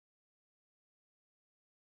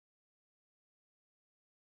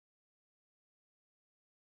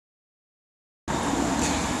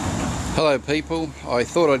Hello people, I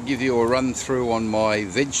thought I'd give you a run through on my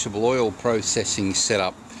vegetable oil processing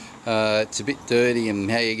setup. It's a bit dirty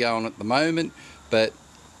and how you're going at the moment, but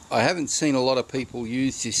I haven't seen a lot of people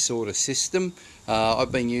use this sort of system.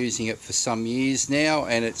 I've been using it for some years now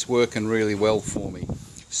and it's working really well for me.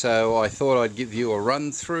 So I thought I'd give you a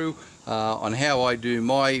run through on how I do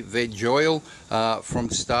my veg oil from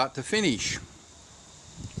start to finish.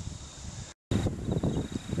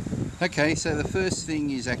 Okay, so the first thing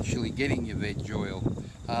is actually getting your veg oil.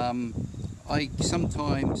 I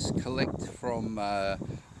sometimes collect from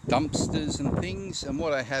dumpsters and things, and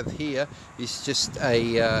what I have here is just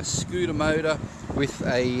a scooter motor with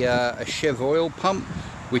a Chev oil pump,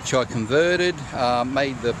 which I converted,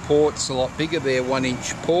 made the ports a lot bigger. They're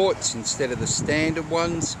 1-inch ports instead of the standard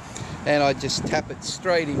ones, and I just tap it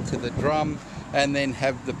straight into the drum and then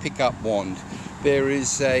have the pickup wand. There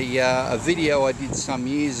is a video I did some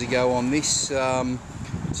years ago on this,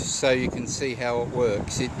 so you can see how it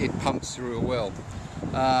works. It pumps through a well.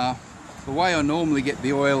 The way I normally get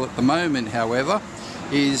the oil at the moment, however,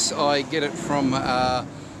 is I get it from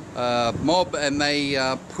Mob, and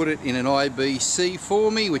they put it in an IBC for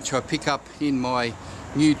me, which I pick up in my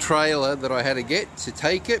new trailer that I had to get to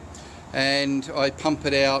take it, and I pump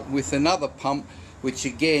it out with another pump, which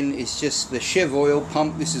again is just the Chev oil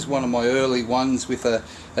pump. This is one of my early ones with a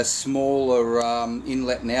smaller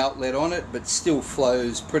inlet and outlet on it, but still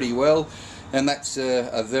flows pretty well. And that's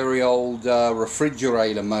a very old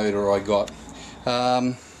refrigerator motor I got.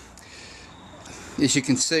 As you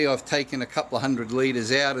can see, I've taken a couple of 100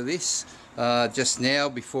 litres out of this just now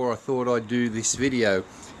before I thought I'd do this video.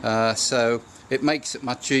 So it makes it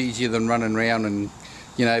much easier than running around and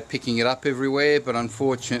picking it up everywhere, but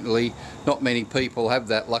unfortunately not many people have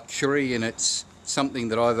that luxury, and it's something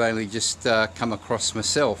that I've only just come across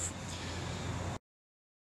myself.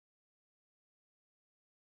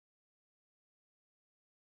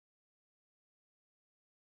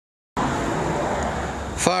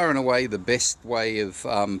 Far and away the best way of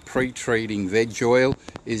pre-treating veg oil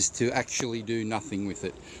is to actually do nothing with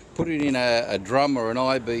it. Put it in a drum or an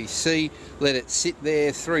IBC, let it sit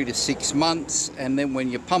there 3 to 6 months, and then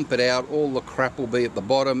when you pump it out, all the crap will be at the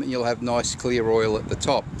bottom and you'll have nice clear oil at the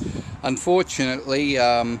top. Unfortunately,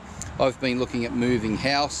 I've been looking at moving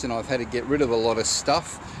house and I've had to get rid of a lot of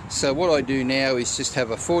stuff. So what I do now is just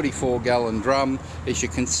have a 44-gallon drum. As you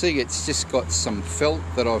can see, it's just got some felt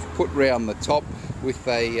that I've put round the top with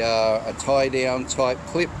a tie-down type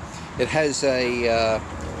clip. It has a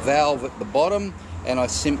valve at the bottom, and I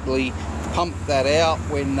simply pump that out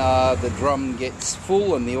when the drum gets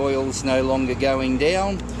full and the oil's no longer going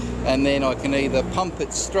down, and then I can either pump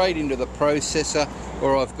it straight into the processor,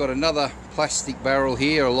 or I've got another plastic barrel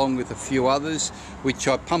here along with a few others which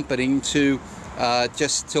I pump it into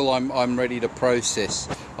just till I'm ready to process.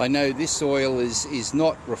 I know this oil is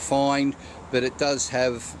not refined, but it does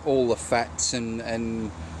have all the fats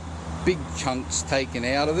and big chunks taken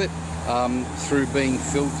out of it through being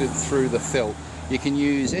filtered through the felt. You can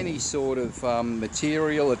use any sort of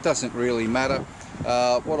material, it doesn't really matter.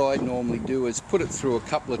 What I normally do is put it through a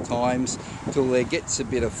couple of times till there gets a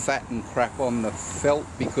bit of fat and crap on the felt,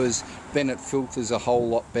 because then it filters a whole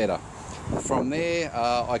lot better. From there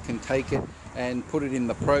I can take it and put it in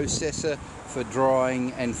the processor for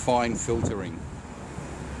drying and fine filtering.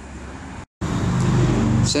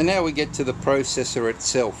 So now we get to the processor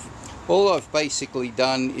itself. All I've basically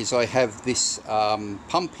done is I have this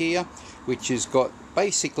pump here, which has got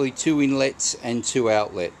basically 2 inlets and 2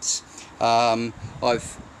 outlets.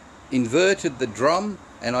 I've inverted the drum,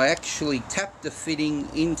 and I actually tapped the fitting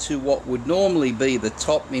into what would normally be the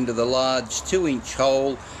top into the large 2-inch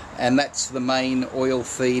hole, and that's the main oil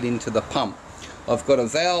feed into the pump. I've got a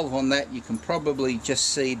valve on that you can probably just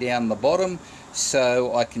see down the bottom,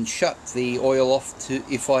 so I can shut the oil off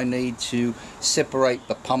if I need to separate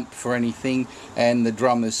the pump for anything and the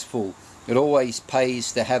drum is full. It always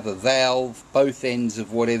pays to have a valve both ends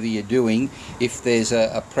of whatever you're doing if there's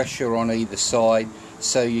a pressure on either side,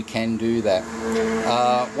 so you can do that.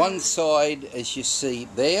 One side, as you see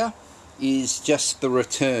there, is just the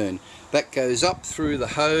return. That goes up through the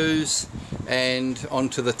hose and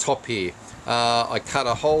onto the top here. I cut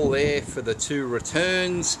a hole there for the 2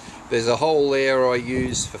 returns. There's a hole there I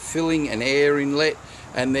use for filling an air inlet,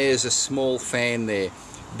 and there's a small fan there.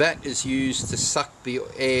 That is used to suck the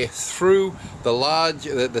air through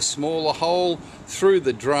the smaller hole, through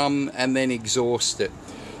the drum, and then exhaust it.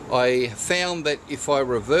 I found that if I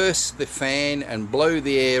reverse the fan and blow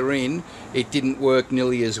the air in, it didn't work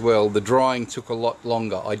nearly as well. The drying took a lot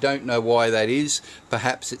longer. I don't know why that is.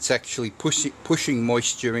 Perhaps it's actually pushing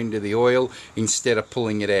moisture into the oil instead of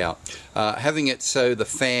pulling it out. Having it so the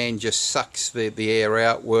fan just sucks the air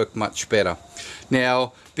out worked much better.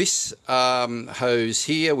 Now this hose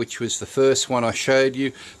here, which was the first one I showed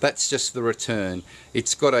you, that's just the return.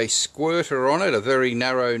 It's got a squirter on it, a very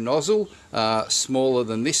narrow nozzle, smaller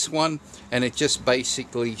than this one, and it just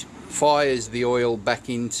basically fires the oil back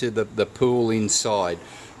into the pool inside.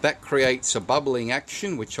 That creates a bubbling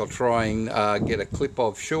action, which I'll try and get a clip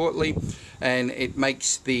of shortly, and it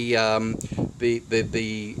makes the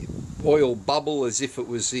oil bubble as if it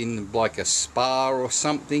was in like a spa or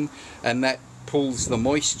something, and that pulls the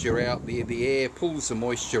moisture out, the air pulls the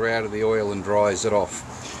moisture out of the oil and dries it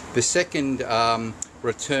off. The second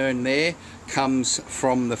return there comes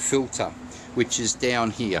from the filter, which is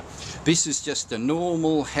down here. This is just a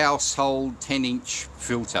normal household 10-inch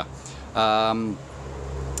filter.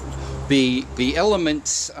 The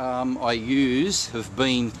elements I use have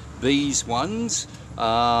been these ones.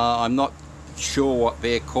 I'm not sure what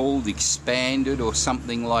they're called, expanded or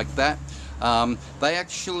something like that. They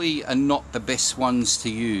actually are not the best ones to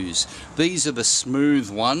use. These are the smooth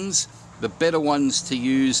ones. The better ones to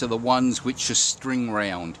use are the ones which are string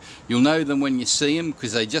round. You'll know them when you see them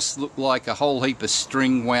because they just look like a whole heap of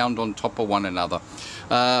string wound on top of one another.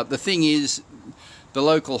 The thing is, the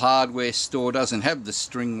local hardware store doesn't have the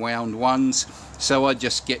string wound ones, so I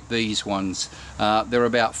just get these ones. They're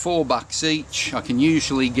about $4 each. I can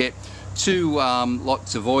usually get 2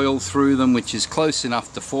 lots of oil through them, which is close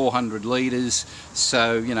enough to 400 litres,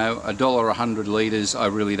 so you know, $1 100 litres, I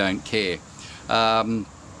really don't care.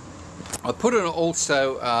 I put in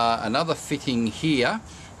also another fitting here,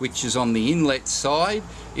 which is on the inlet side.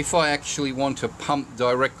 If I actually want to pump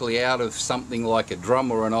directly out of something like a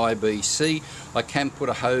drum or an IBC, I can put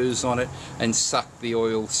a hose on it and suck the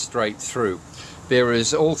oil straight through. There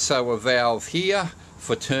is also a valve here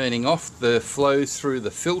for turning off the flow through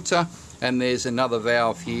the filter, and there's another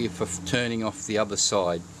valve here for turning off the other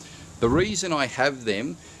side. The reason I have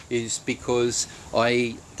them is because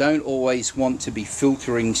I don't always want to be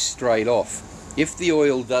filtering straight off. If the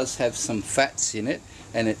oil does have some fats in it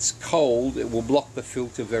and it's cold, it will block the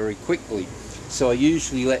filter very quickly. So I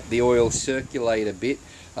usually let the oil circulate a bit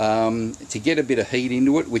to get a bit of heat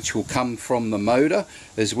into it, which will come from the motor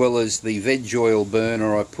as well as the veg oil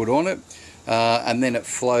burner I put on it, and then it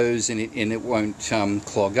flows and it won't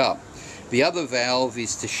clog up. The other valve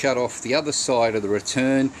is to shut off the other side of the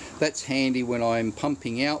return. That's handy when I'm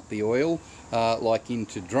pumping out the oil, like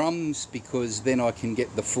into drums, because then I can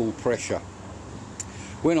get the full pressure.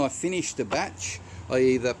 When I finish the batch, I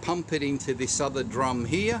either pump it into this other drum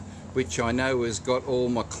here, which I know has got all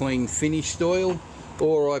my clean finished oil,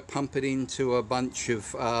 or I pump it into a bunch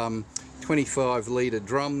of 25 litre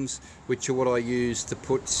drums, which are what I use to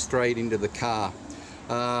put straight into the car.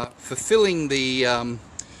 For filling the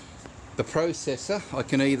processor, I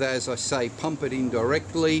can either, as I say, pump it in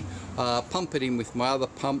directly, pump it in with my other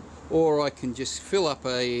pump, or I can just fill up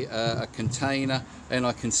a container and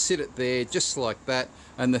I can sit it there just like that,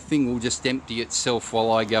 and the thing will just empty itself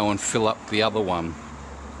while I go and fill up the other one.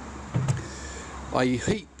 I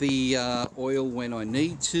heat the oil when I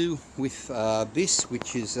need to with this,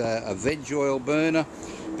 which is a veg oil burner.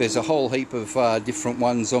 There's a whole heap of different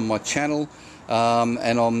ones on my channel.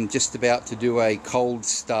 And I'm just about to do a cold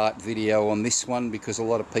start video on this one because a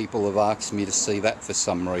lot of people have asked me to see that for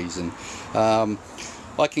some reason.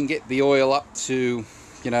 I can get the oil up to,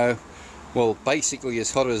 you know, well, basically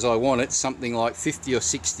as hot as I want it, something like 50 or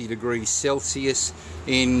 60 degrees Celsius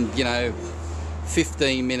in, you know,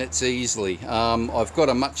 15 minutes easily. I've got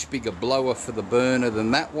a much bigger blower for the burner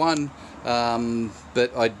than that one,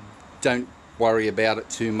 but I don't worry about it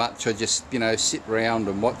too much. I just, you know, sit around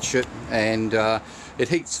and watch it, and it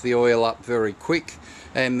heats the oil up very quick,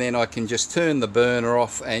 and then I can just turn the burner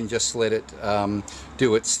off and just let it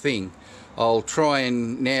do its thing. I'll try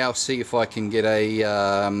and now see if I can get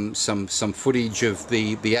a some footage of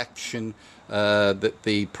the action that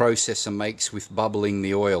the processor makes with bubbling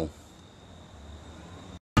the oil.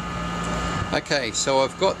 Okay, so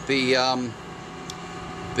I've got the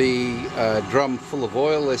drum full of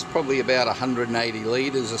oil. There's probably about 180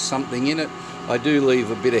 litres or something in it. I do leave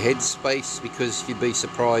a bit of headspace because you'd be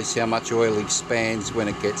surprised how much oil expands when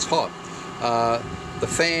it gets hot. The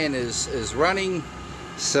fan is running,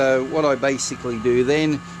 so what I basically do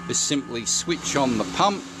then is simply switch on the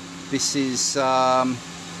pump. This is, I'm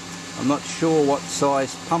not sure what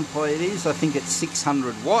size pump it is, I think it's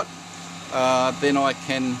 600 watt. Then I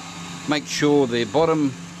can make sure the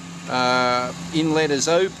bottom inlet is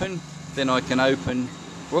open, then I can open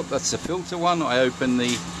Whoop, that's the filter one. I open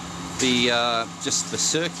the just the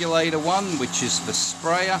circulator one, which is the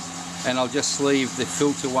sprayer, and I'll just leave the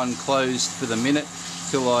filter one closed for the minute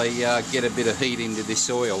till I get a bit of heat into this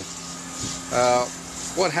oil.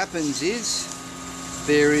 What happens is,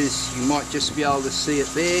 you might just be able to see it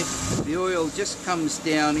there, the oil just comes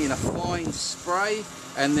down in a fine spray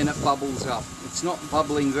and then it bubbles up. It's not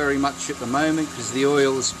bubbling very much at the moment because the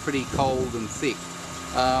oil is pretty cold and thick.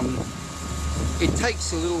 It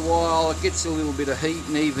takes a little while, it gets a little bit of heat,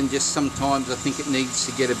 and even just sometimes I think it needs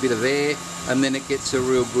to get a bit of air, and then it gets a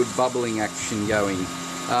real good bubbling action going.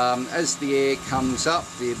 As the air comes up,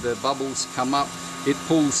 the bubbles come up, it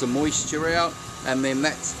pulls the moisture out, and then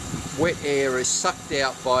that wet air is sucked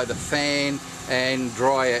out by the fan and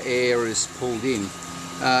drier air is pulled in.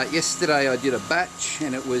 Yesterday I did a batch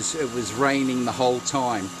and it was raining the whole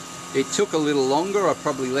time. It took a little longer. I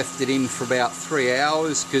probably left it in for about 3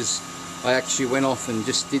 hours because I actually went off and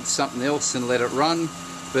just did something else and let it run.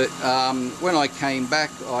 But when I came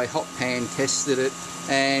back, I hot pan tested it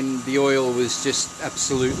and the oil was just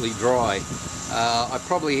absolutely dry. I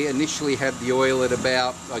probably initially had the oil at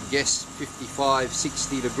about, I guess, 55,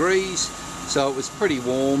 60 degrees, so it was pretty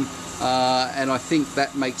warm, and I think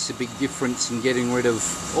that makes a big difference in getting rid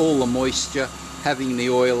of all the moisture, having the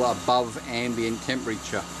oil above ambient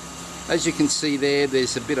temperature. As you can see there,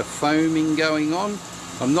 there's a bit of foaming going on.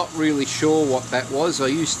 I'm not really sure what that was. I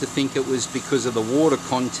used to think it was because of the water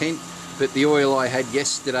content, but the oil I had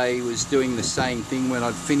yesterday was doing the same thing when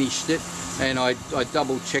I'd finished it, and I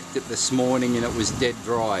double checked it this morning and it was dead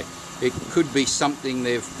dry. It could be something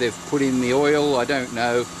they've put in the oil, I don't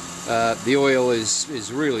know. The oil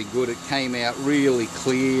is really good. It came out really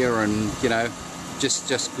clear and, you know,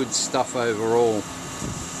 just good stuff overall.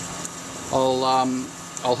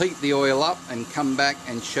 I'll heat the oil up and come back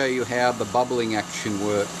and show you how the bubbling action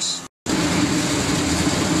works.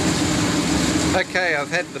 Okay, I've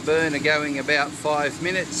had the burner going about 5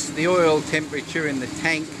 minutes. The oil temperature in the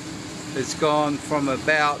tank has gone from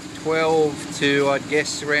about 12 to, I'd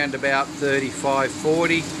guess, around about 35,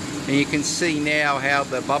 40. And you can see now how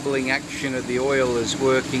the bubbling action of the oil is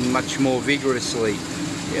working much more vigorously.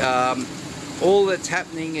 All that's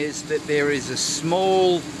happening is that there is a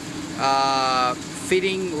small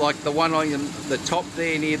fitting, like the one on the top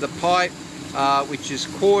there near the pipe, which is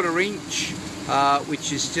 1/4 inch,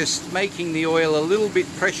 which is just making the oil a little bit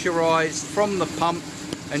pressurized from the pump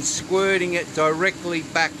and squirting it directly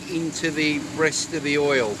back into the rest of the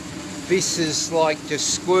oil. This is like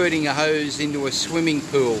just squirting a hose into a swimming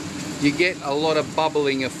pool. You get a lot of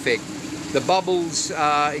bubbling effect. The bubbles,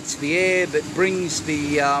 it's the air that brings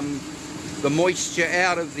the moisture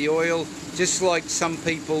out of the oil, just like some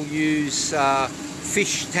people use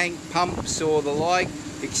fish tank pumps or the like,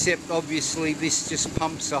 except obviously this just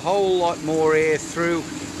pumps a whole lot more air through,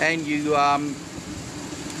 and you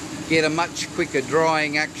get a much quicker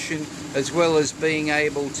drying action, as well as being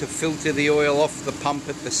able to filter the oil off the pump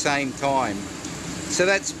at the same time. So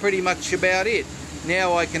that's pretty much about it.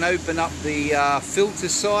 Now I can open up the filter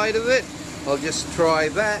side of it. I'll just try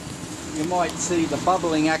that. You might see the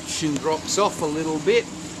bubbling action drops off a little bit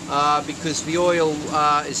because the oil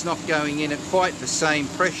is not going in at quite the same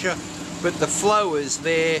pressure, but the flow is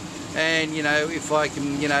there. And you know, if I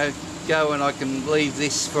can, you know, go and I can leave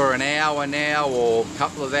this for an hour now or a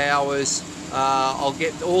couple of hours, I'll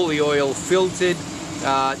get all the oil filtered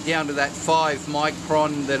down to that 5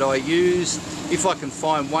 micron that I use. If I can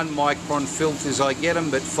find 1 micron filters, I get them,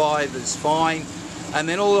 but 5 is fine. And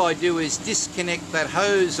then all I do is disconnect that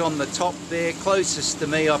hose on the top there closest to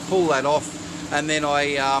me. I pull that off, and then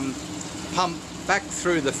I pump back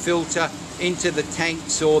through the filter into the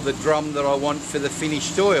tanks or the drum that I want for the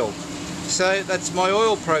finished oil. So that's my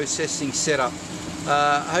oil processing setup.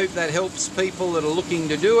 I hope that helps people that are looking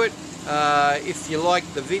to do it. If you like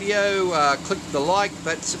the video, click the like,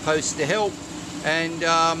 that's supposed to help. And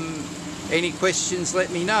any questions,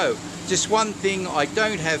 let me know. Just one thing, I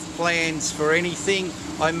don't have plans for anything.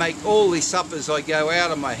 I make all this up as I go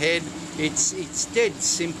out of my head. It's dead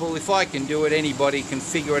simple. If I can do it, anybody can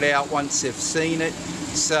figure it out once they've seen it.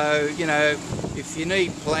 So, you know, if you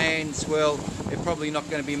need plans, well, they're probably not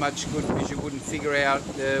going to be much good because you wouldn't figure out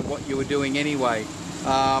what you were doing anyway.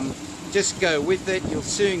 Just go with it. You'll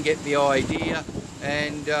soon get the idea,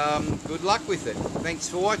 and good luck with it. Thanks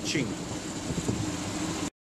for watching.